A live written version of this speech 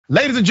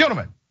Ladies and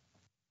gentlemen,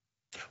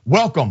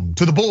 welcome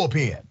to the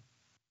Bullpen.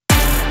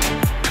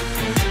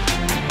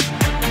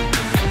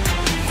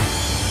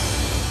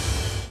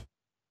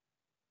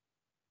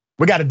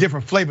 We got a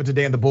different flavor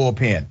today in the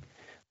Bullpen.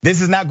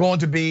 This is not going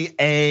to be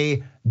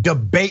a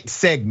debate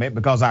segment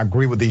because I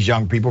agree with these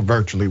young people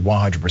virtually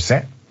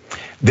 100%.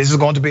 This is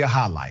going to be a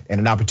highlight and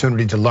an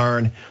opportunity to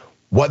learn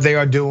what they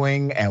are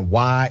doing and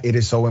why it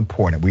is so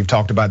important. We've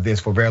talked about this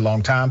for a very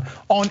long time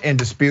on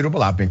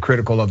Indisputable. I've been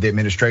critical of the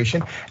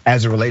administration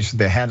as it relates to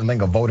their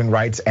handling of voting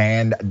rights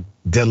and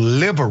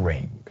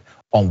delivering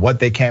on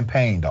what they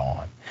campaigned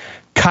on.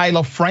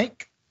 Kyla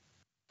Frank,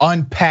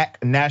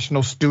 Un-PAC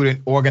National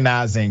Student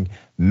Organizing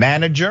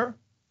Manager,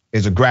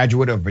 is a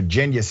graduate of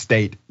Virginia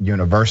State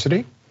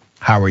University.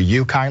 How are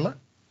you, Kyla?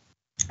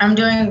 I'm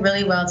doing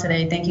really well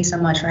today. Thank you so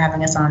much for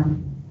having us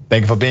on.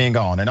 Thank you for being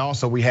on. And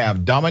also we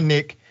have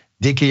Dominic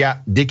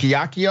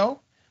DiChiacchio,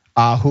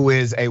 who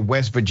is a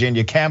West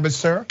Virginia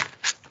canvasser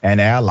and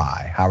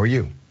ally. How are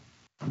you?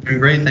 I'm doing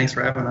great, thanks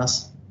for having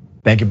us.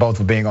 Thank you both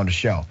for being on the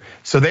show.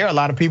 So there are a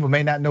lot of people who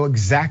may not know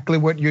exactly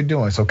what you're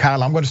doing. So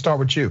Kyla, I'm gonna start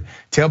with you.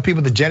 Tell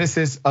people the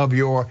genesis of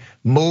your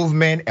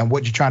movement and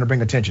what you're trying to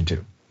bring attention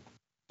to.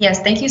 Yes,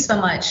 thank you so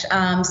much.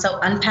 So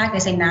Un-PAC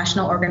is a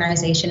national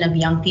organization of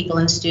young people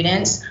and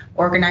students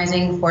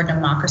organizing for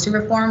democracy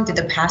reform through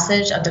the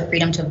passage of the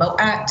Freedom to Vote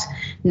Act,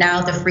 now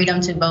the Freedom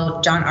to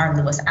Vote John R.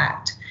 Lewis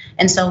Act.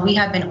 And so we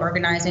have been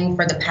organizing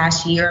for the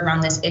past year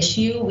around this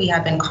issue. We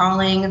have been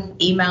calling,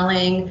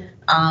 emailing,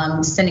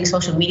 sending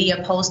social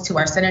media posts to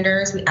our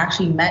senators. We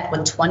actually met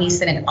with 20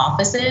 Senate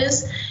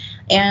offices.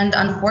 And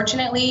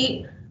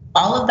unfortunately,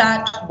 all of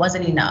that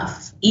wasn't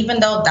enough, even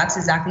though that's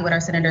exactly what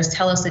our senators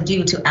tell us to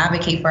do, to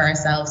advocate for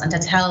ourselves and to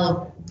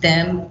tell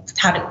them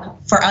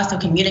for us to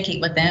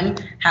communicate with them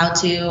how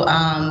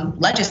to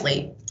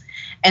legislate.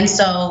 And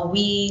so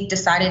we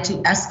decided to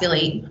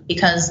escalate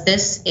because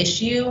this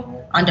issue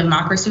on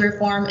democracy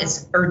reform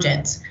is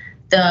urgent.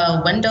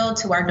 The window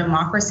to our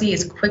democracy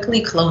is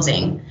quickly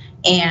closing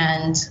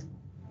and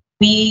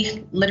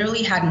we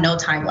literally had no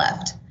time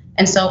left.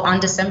 And so on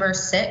December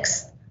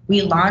 6th,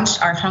 we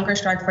launched our hunger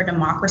strike for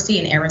democracy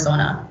in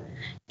Arizona.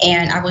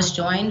 And I was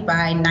joined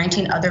by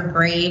 19 other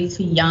brave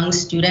young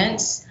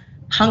students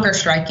hunger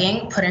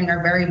striking, putting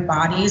our very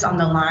bodies on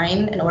the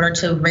line in order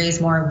to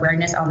raise more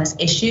awareness on this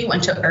issue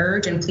and to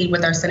urge and plead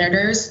with our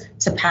senators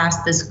to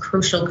pass this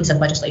crucial piece of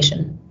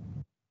legislation.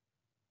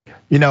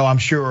 You know, I'm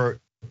sure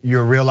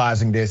you're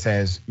realizing this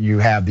as you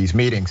have these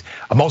meetings.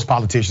 Most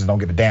politicians don't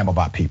give a damn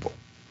about people.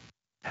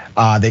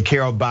 They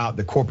care about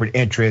the corporate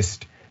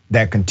interest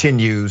that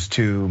continues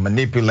to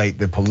manipulate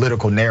the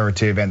political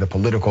narrative and the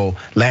political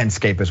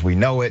landscape as we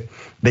know it.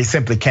 They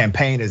simply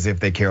campaign as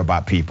if they care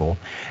about people.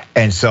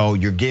 And so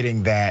you're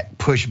getting that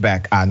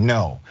pushback, I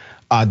know.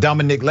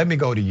 Dominic, let me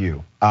go to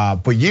you.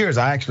 For years,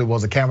 I actually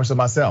was a canvasser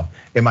myself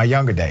in my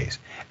younger days.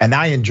 And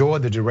I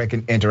enjoyed the direct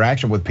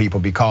interaction with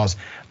people because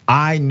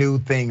I knew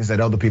things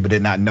that other people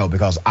did not know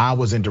because I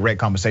was in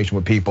direct conversation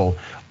with people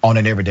on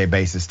an everyday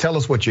basis. Tell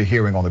us what you're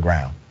hearing on the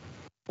ground.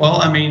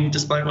 Well, I mean,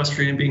 despite West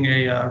Virginia being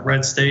a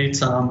red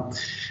state,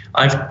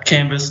 I've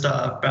canvassed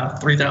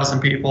about 3,000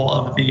 people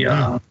of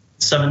the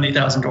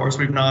 70,000 doors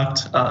we've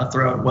knocked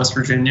throughout West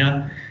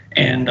Virginia.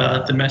 And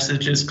the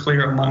message is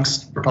clear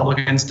amongst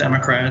Republicans,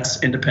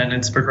 Democrats,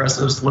 independents,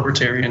 progressives,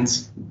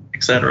 libertarians,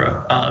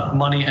 etc.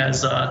 Money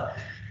has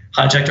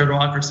hijacked our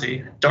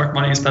democracy. Dark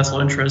money and special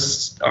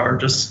interests are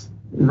just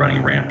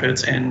running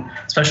rampant, and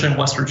especially in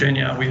West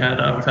Virginia, we've had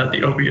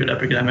the opioid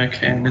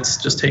epidemic, and it's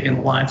just taken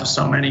the lives of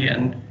so many.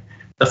 And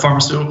the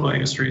pharmaceutical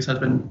industries has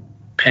been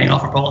paying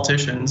off our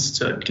politicians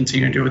to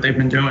continue to do what they've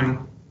been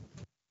doing.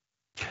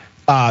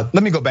 Let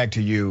me go back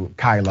to you,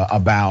 Kyla,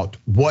 about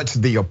what's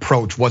the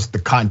approach, what's the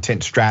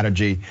content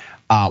strategy,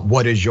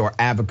 what is your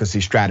advocacy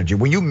strategy?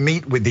 When you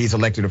meet with these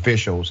elected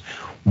officials,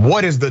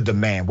 what is the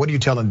demand? What are you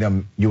telling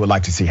them you would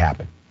like to see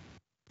happen?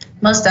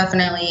 Most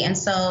definitely. And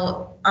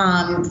so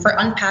for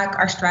Un-PAC,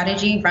 our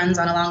strategy runs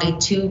along a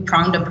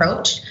two-pronged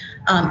approach.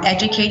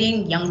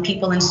 Educating young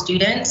people and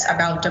students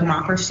about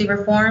democracy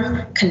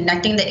reform,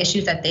 connecting the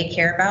issues that they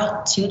care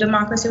about to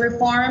democracy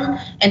reform,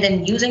 and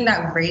then using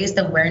that raised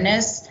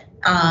awareness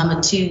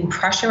to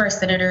pressure our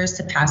senators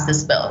to pass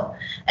this bill.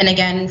 And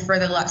again,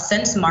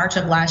 since March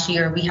of last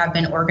year, we have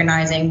been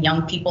organizing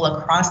young people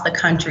across the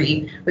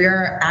country. We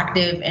are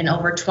active in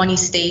over 20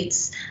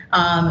 states.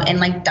 And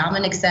like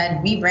Dominic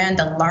said, we ran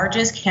the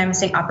largest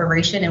canvassing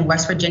operation in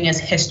West Virginia's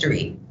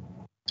history.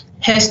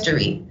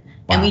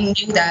 And we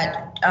knew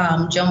that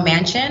Joe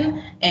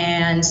Manchin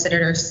and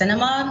Senator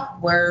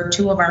Sinema were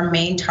two of our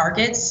main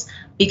targets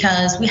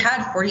because we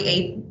had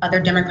 48 other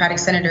Democratic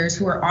senators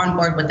who were on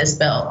board with this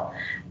bill.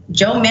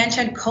 Joe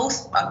Manchin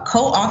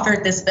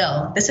co-authored this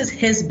bill. This is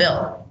his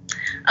bill.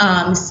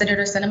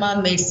 Senator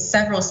Sinema made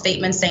several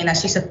statements saying that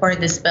she supported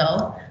this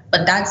bill,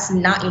 but that's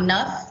not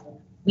enough.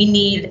 We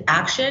need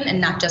action and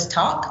not just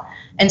talk.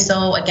 And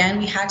so again,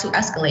 we had to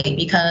escalate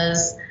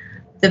because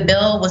the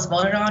bill was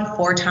voted on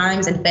 4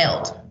 times and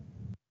failed.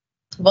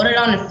 Voted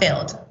on and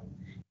failed.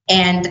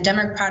 And the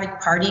Democratic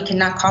Party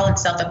cannot call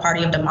itself the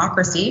party of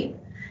democracy.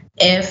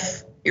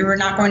 if we were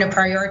not going to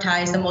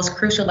prioritize the most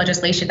crucial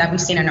legislation that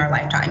we've seen in our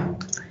lifetime.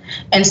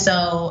 And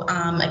so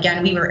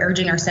again, we were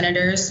urging our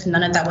senators,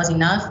 none of that was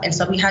enough. And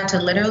so we had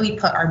to literally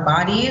put our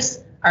bodies,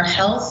 our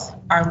health,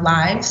 our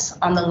lives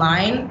on the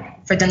line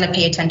for them to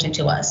pay attention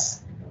to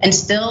us. And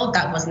still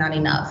that was not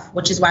enough,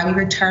 which is why we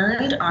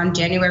returned on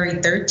January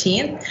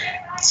 13th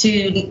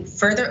to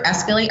further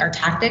escalate our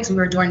tactics. We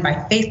were joined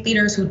by faith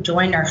leaders who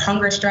joined our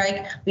hunger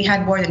strike. We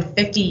had more than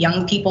 50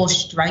 young people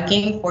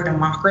striking for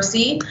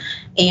democracy.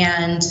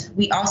 And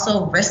we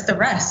also risked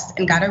arrest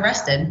and got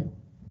arrested.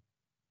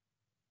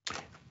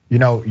 You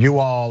know, you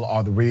all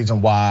are the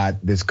reason why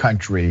this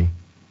country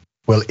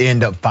will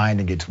end up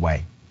finding its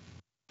way.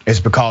 It's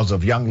because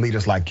of young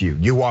leaders like you.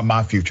 You are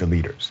my future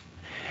leaders.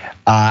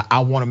 I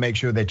want to make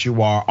sure that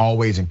you are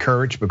always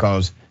encouraged,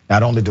 because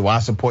not only do I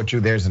support you,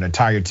 there's an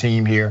entire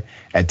team here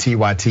at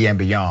TYT and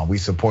beyond. We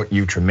support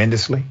you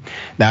tremendously.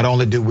 Not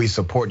only do we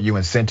support you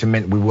in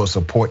sentiment, we will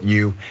support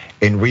you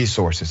in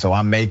resources. So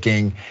I'm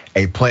making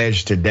a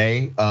pledge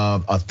today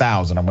of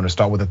 $1,000. I'm going to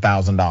start with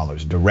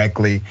 $1,000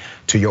 directly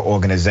to your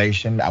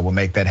organization. I will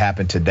make that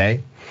happen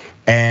today.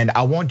 And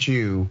I want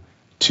you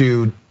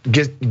to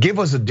give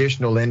us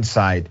additional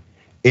insight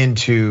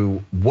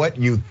into what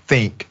you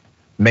think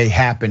may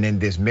happen in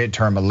this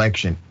midterm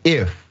election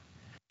if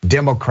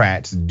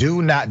Democrats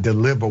do not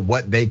deliver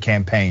what they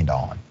campaigned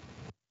on.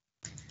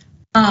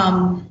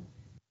 Do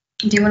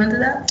you want to do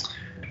that?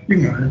 You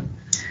can go ahead.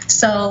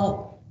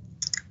 So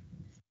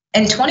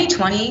in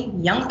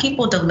 2020, young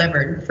people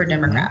delivered for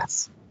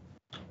Democrats.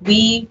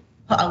 We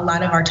put a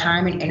lot of our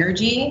time and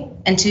energy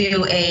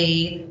into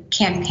a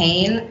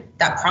campaign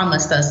that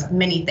promised us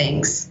many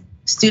things: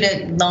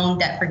 student loan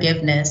debt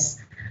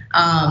forgiveness,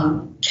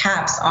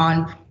 caps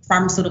on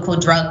pharmaceutical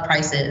drug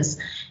prices,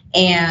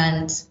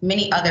 and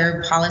many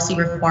other policy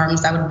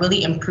reforms that would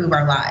really improve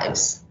our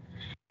lives.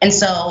 And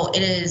so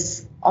it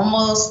is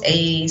almost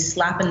a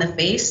slap in the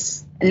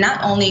face, and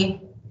not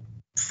only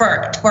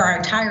for our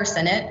entire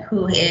Senate,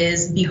 who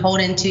is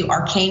beholden to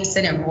arcane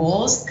Senate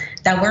rules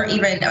that weren't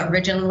even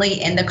originally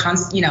in the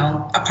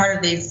a part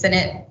of the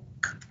Senate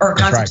or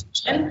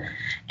Constitution. Right.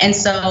 And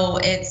so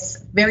it's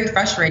very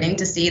frustrating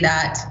to see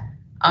that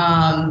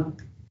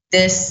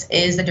this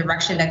is the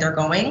direction that they're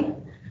going.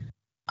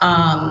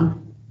 I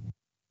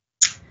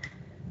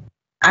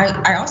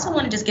also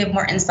want to just give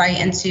more insight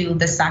into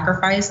the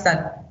sacrifice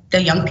that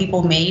the young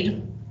people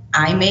made,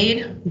 I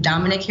made,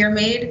 Dominic here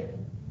made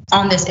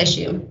on this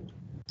issue.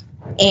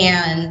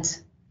 And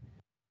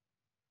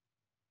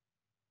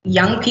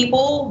young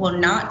people will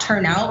not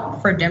turn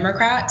out for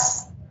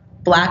Democrats.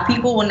 Black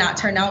people will not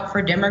turn out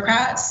for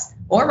Democrats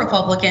or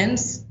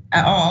Republicans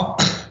at all,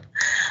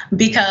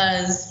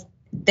 because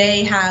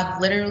they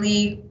have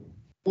literally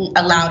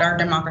allowed our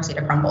democracy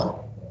to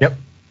crumble. Yep.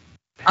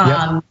 The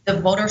amount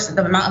of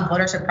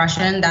voter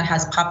suppression that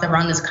has popped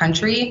around this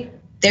country,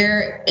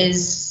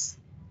 it's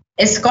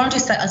going to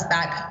set us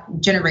back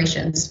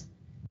generations.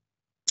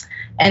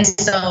 And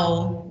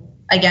so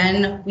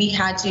again, we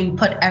had to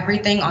put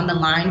everything on the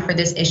line for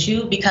this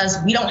issue because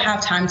we don't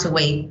have time to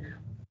wait.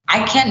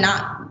 I can't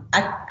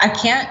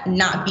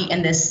not be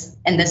in this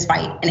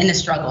fight and in this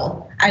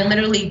struggle. I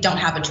literally don't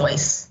have a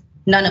choice.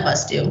 None of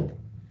us do.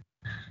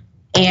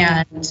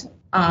 And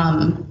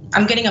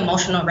I'm getting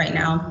emotional right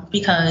now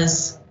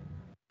because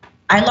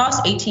I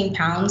lost 18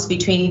 pounds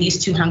between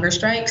these two hunger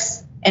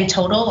strikes. In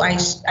total, I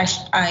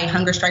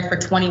hunger strike for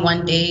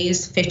 21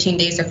 days, 15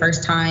 days the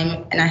first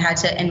time, and I had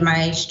to end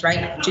my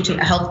strike due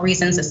to health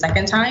reasons the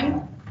second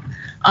time.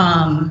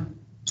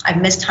 I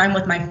missed time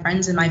with my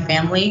friends and my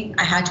family.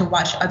 I had to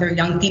watch other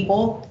young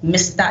people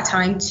miss that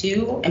time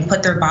too and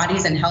put their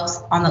bodies and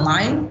health on the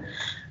line.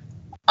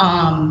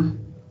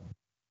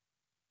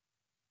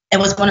 It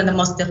was one of the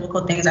most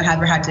difficult things I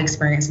ever had to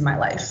experience in my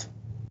life.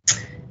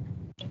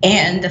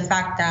 And the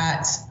fact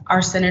that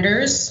our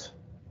senators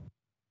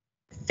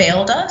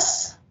failed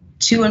us,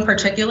 two in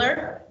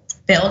particular,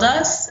 failed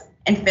us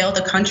and failed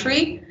the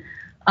country.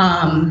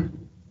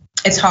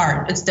 It's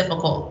hard, it's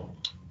difficult,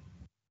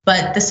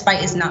 but this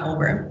fight is not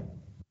over.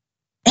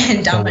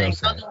 And Dominic,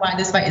 tell me why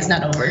this fight is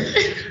not over.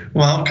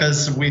 Well,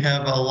 because we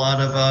have a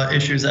lot of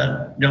issues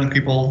that young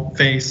people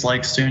face,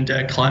 like student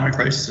debt, climate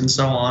crisis, and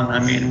so on. I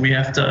mean, we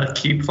have to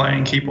keep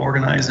fighting, keep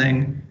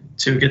organizing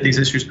to get these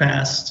issues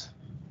passed.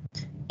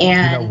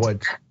 And you know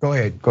what? Go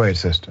ahead,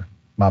 sister.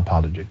 My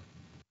apology.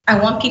 I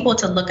want people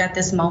to look at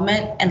this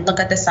moment and look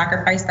at the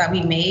sacrifice that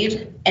we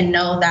made and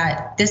know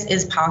that this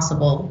is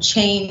possible.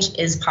 Change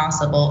is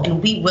possible,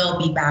 and we will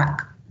be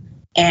back.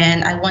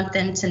 And I want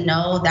them to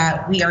know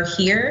that we are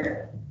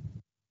here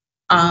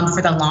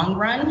for the long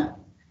run.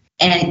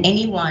 And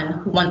anyone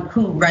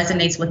who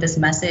resonates with this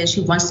message,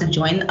 who wants to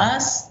join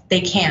us,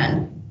 they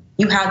can.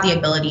 You have the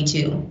ability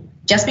to.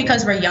 Just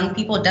because we're young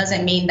people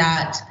doesn't mean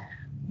that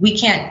we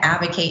can't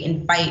advocate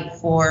and fight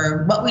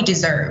for what we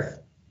deserve.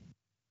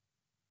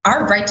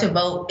 Our right to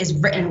vote is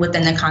written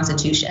within the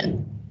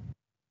Constitution.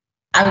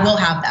 I will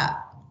have that.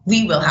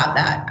 We will have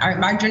that.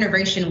 My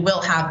generation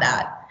will have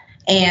that.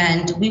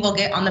 And we will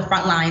get on the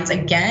front lines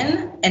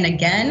again and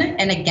again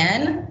and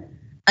again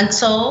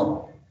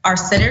until our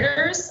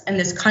senators in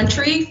this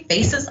country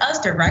faces us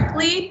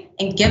directly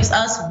and gives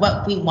us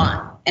what we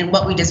want and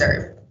what we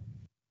deserve.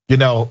 You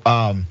know,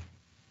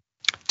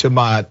 to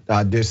my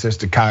dear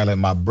sister Kyla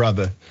and my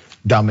brother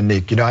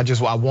Dominic, you know,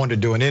 I wanted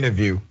to do an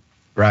interview,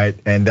 right?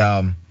 And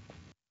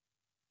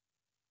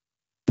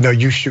you know,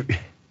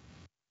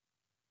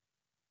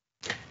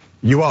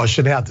 you all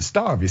should have to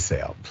starve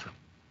yourselves.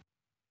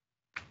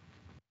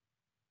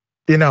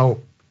 You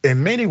know,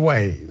 in many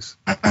ways,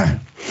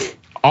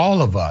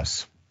 all of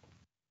us,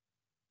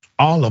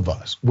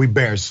 we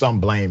bear some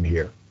blame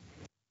here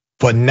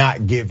for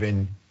not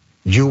giving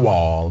you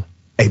all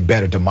a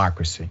better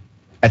democracy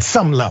at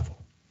some level.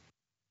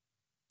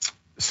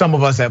 Some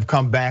of us have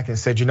come back and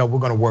said, you know, we're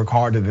gonna work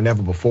harder than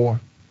ever before.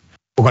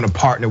 We're gonna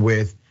partner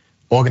with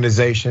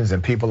organizations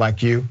and people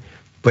like you,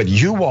 but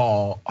you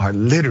all are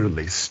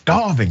literally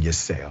starving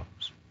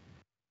yourselves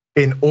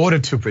in order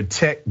to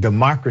protect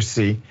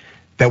democracy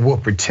that will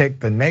protect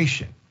the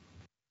nation.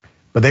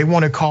 But they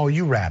wanna call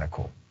you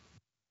radical.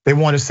 They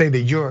wanna say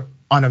that you're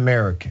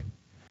un-American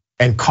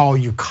and call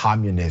you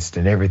communist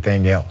and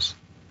everything else.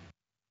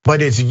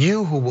 But it's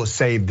you who will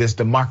save this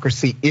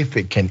democracy if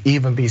it can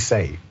even be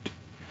saved.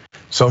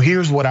 So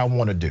here's what I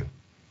wanna do.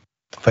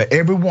 For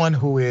everyone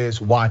who is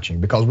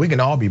watching, because we can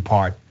all be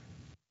part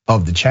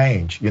of the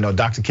change. You know,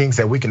 Dr. King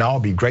said we can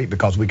all be great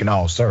because we can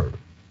all serve.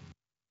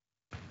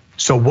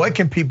 So what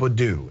can people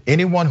do?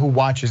 Anyone who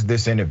watches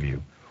this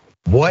interview,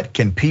 what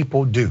can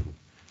people do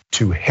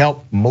to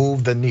help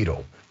move the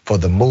needle for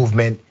the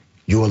movement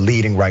you are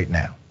leading right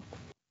now?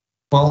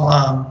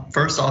 Well,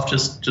 first off,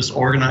 just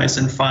organize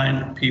and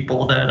find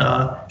people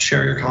that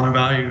share your common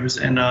values,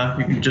 and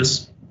you can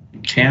just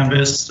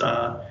canvas.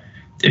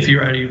 If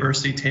you're at a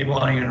university,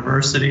 table at a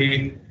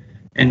university,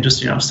 and just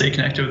stay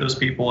connected with those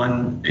people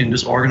and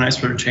just organize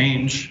for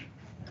change.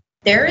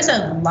 There is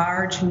a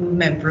large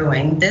movement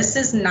brewing. This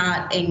is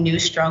not a new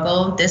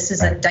struggle. This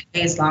is a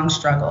decades-long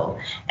struggle.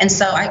 And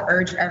so I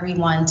urge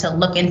everyone to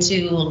look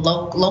into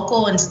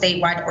local and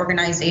statewide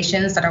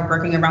organizations that are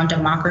working around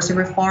democracy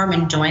reform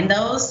and join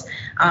those.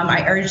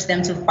 I urge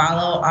them to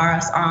follow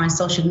us on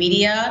social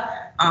media.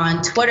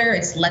 On Twitter,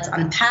 it's Let's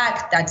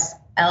Un-PAC. That's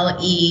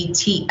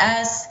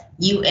LETS.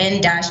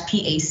 UN-PAC,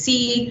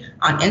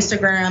 on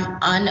Instagram,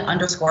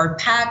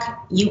 UN_PAC,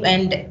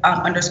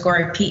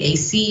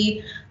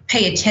 UN_PAC.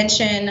 Pay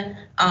attention,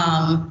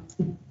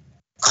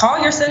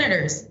 call your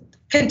senators,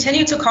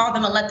 continue to call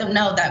them and let them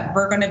know that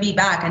we're gonna be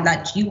back and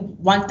that you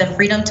want the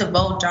Freedom to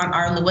Vote John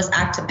R. Lewis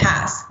Act to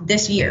pass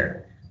this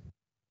year.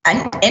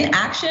 And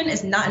inaction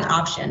is not an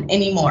option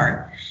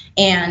anymore.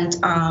 And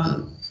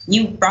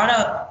you brought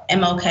up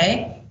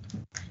MLK.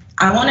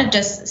 I wanna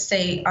just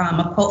say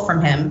a quote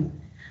from him.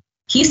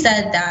 He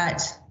said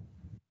that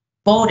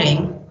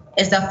voting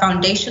is the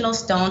foundational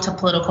stone to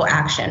political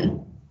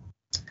action.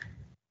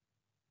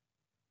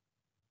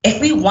 If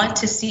we want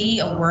to see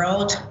a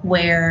world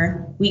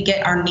where we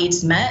get our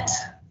needs met,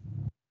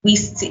 we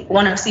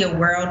want to see a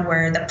world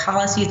where the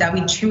policies that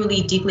we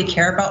truly deeply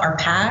care about are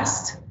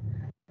passed.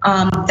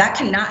 That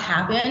cannot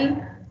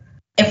happen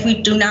if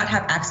we do not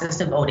have access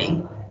to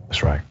voting.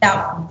 That's right.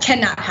 That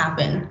cannot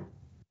happen.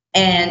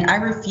 And I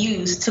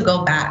refuse to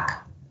go back.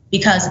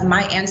 Because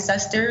my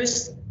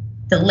ancestors,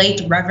 the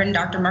late Reverend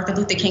Dr. Martin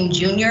Luther King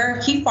Jr.,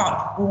 he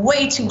fought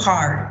way too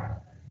hard.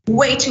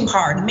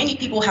 Many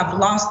people have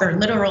lost their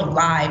literal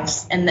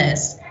lives in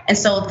this. And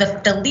so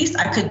the least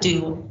I could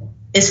do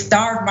is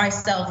starve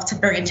myself to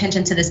bring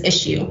attention to this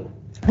issue.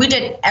 We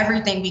did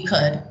everything we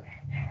could.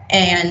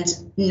 And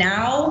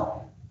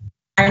now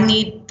I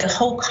need the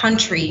whole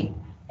country,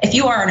 if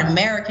you are an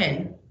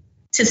American,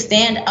 to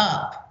stand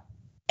up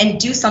and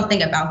do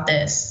something about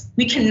this.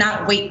 We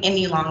cannot wait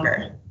any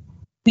longer.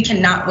 We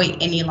cannot wait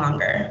any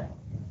longer.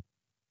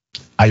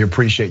 I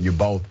appreciate you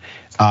both.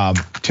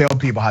 Tell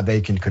people how they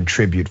can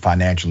contribute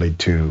financially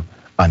to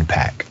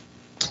Un-PAC.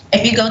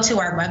 If you go to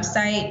our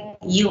website,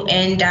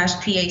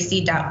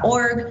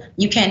 un-pac.org,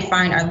 you can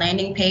find our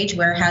landing page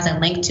where it has a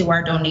link to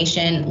our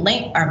donation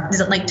link, or there's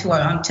a link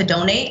to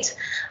donate.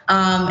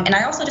 And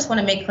I also just want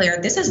to make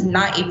clear, this is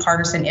not a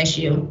partisan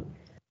issue.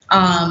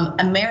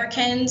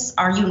 Americans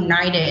are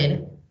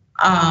united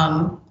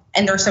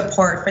and their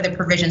support for the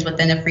provisions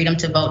within the Freedom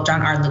to Vote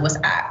John R. Lewis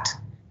Act.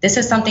 This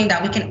is something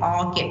that we can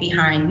all get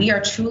behind. We are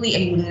truly a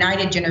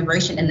united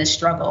generation in this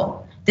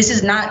struggle. This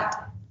is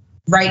not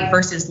right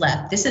versus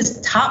left. This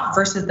is top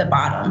versus the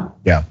bottom.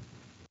 Yeah.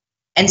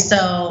 And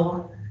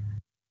so,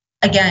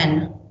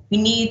 again,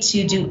 we need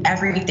to do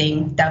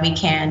everything that we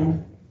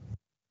can.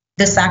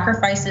 The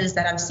sacrifices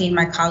that I've seen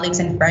my colleagues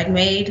and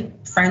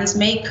friends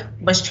make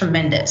was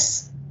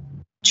tremendous,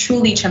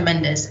 truly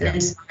tremendous and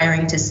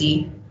inspiring to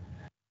see.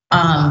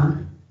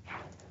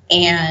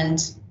 And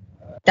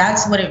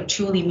that's what it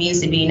truly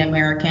means to be an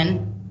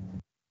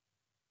American.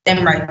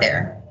 Them right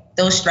there,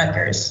 those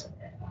strikers.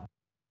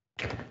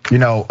 You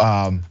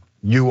know,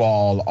 you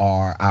all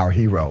are our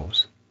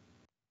heroes.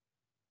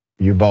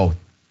 You both,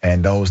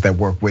 and those that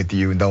work with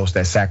you and those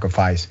that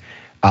sacrifice.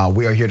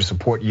 We are here to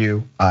support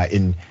you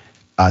in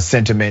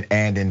sentiment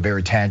and in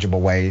very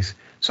tangible ways.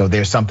 So if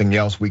there's something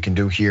else we can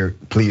do here,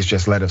 please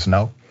just let us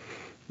know.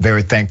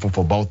 Very thankful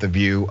for both of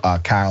you,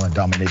 Kyla and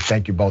Dominic.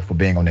 Thank you both for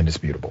being on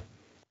Indisputable.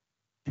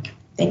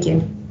 Thank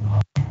you.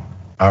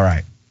 All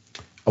right.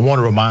 I want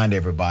to remind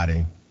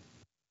everybody,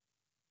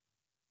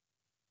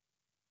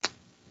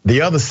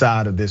 the other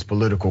side of this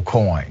political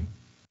coin,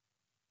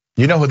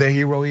 you know who their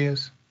hero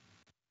is?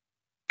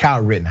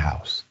 Kyle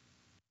Rittenhouse.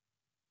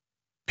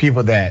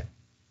 People that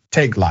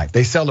take life.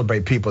 They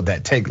celebrate people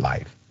that take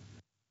life.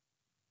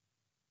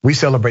 We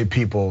celebrate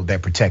people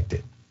that protect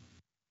it.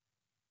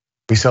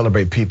 We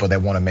celebrate people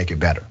that want to make it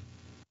better.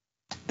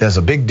 There's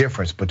a big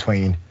difference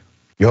between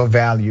your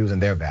values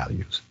and their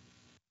values,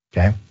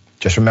 okay?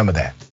 Just remember that.